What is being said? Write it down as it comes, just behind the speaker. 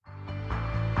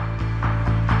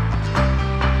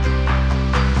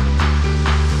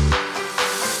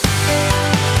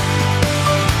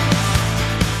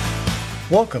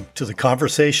Welcome to the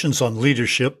Conversations on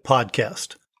Leadership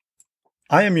podcast.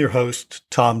 I am your host,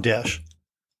 Tom Desch.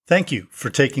 Thank you for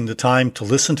taking the time to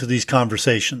listen to these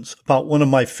conversations about one of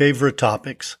my favorite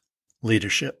topics,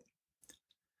 leadership.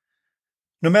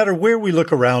 No matter where we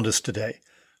look around us today,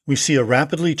 we see a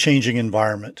rapidly changing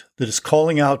environment that is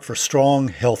calling out for strong,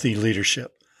 healthy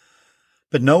leadership.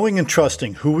 But knowing and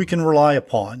trusting who we can rely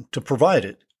upon to provide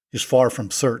it is far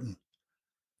from certain.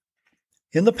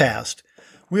 In the past,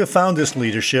 we have found this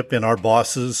leadership in our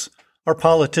bosses, our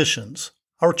politicians,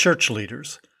 our church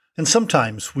leaders, and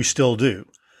sometimes we still do.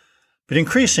 But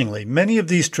increasingly, many of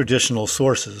these traditional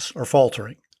sources are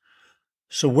faltering.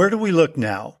 So where do we look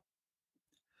now?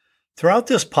 Throughout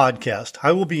this podcast,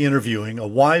 I will be interviewing a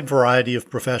wide variety of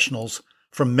professionals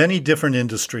from many different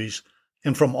industries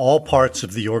and from all parts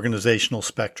of the organizational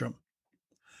spectrum.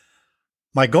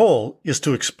 My goal is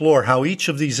to explore how each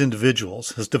of these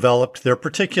individuals has developed their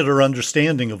particular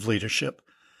understanding of leadership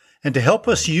and to help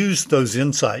us use those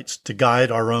insights to guide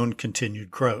our own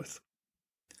continued growth.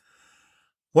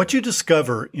 What you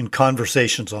discover in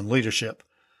Conversations on Leadership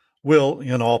will,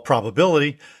 in all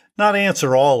probability, not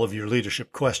answer all of your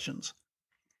leadership questions,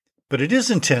 but it is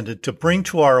intended to bring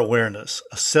to our awareness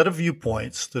a set of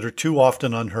viewpoints that are too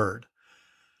often unheard.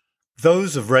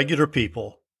 Those of regular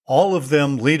people, all of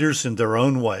them leaders in their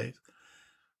own way,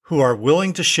 who are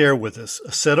willing to share with us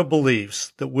a set of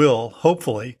beliefs that will,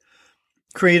 hopefully,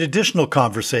 create additional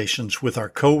conversations with our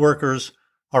coworkers,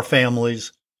 our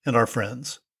families, and our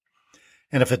friends.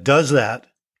 And if it does that,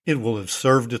 it will have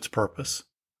served its purpose.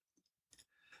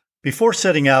 Before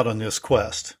setting out on this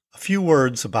quest, a few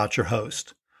words about your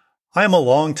host. I am a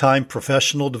longtime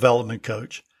professional development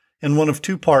coach and one of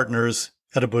two partners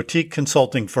at a boutique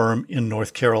consulting firm in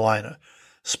North Carolina,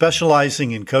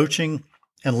 specializing in coaching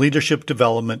and leadership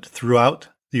development throughout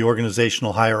the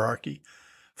organizational hierarchy,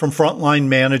 from frontline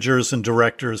managers and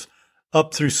directors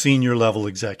up through senior level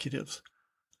executives.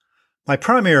 My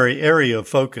primary area of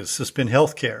focus has been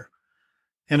healthcare,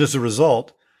 and as a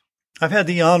result, I've had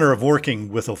the honor of working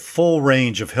with a full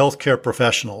range of healthcare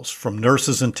professionals, from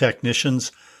nurses and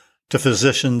technicians to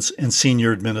physicians and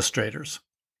senior administrators.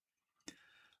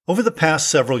 Over the past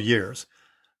several years,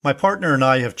 my partner and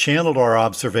I have channeled our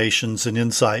observations and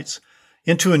insights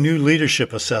into a new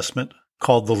leadership assessment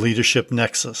called the Leadership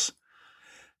Nexus.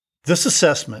 This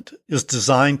assessment is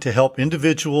designed to help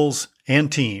individuals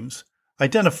and teams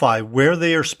identify where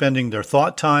they are spending their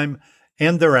thought time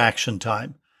and their action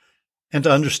time, and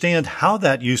to understand how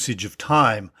that usage of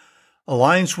time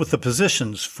aligns with the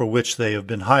positions for which they have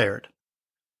been hired.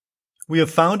 We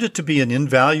have found it to be an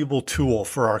invaluable tool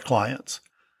for our clients,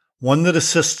 one that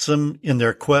assists them in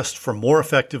their quest for more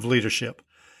effective leadership,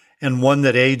 and one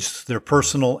that aids their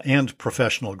personal and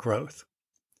professional growth.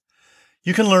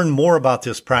 You can learn more about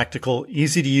this practical,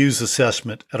 easy-to-use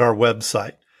assessment at our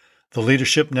website,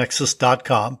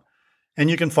 theleadershipnexus.com,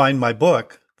 and you can find my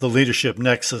book, The Leadership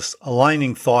Nexus: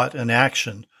 Aligning Thought and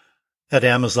Action, at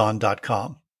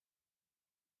Amazon.com.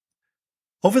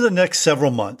 Over the next several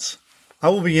months, I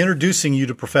will be introducing you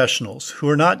to professionals who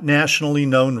are not nationally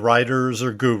known writers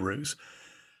or gurus,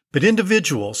 but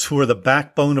individuals who are the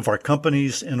backbone of our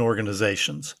companies and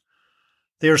organizations.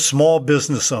 They are small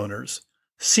business owners,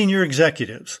 senior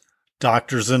executives,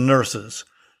 doctors and nurses,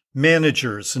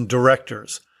 managers and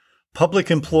directors, public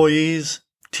employees,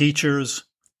 teachers,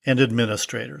 and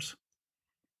administrators.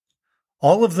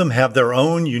 All of them have their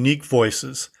own unique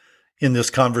voices in this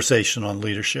conversation on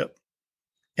leadership,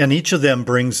 and each of them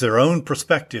brings their own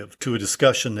perspective to a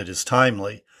discussion that is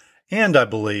timely and, I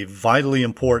believe, vitally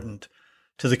important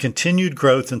to the continued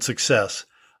growth and success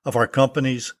of our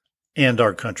companies and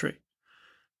our country.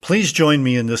 Please join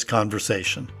me in this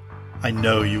conversation. I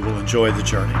know you will enjoy the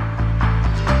journey.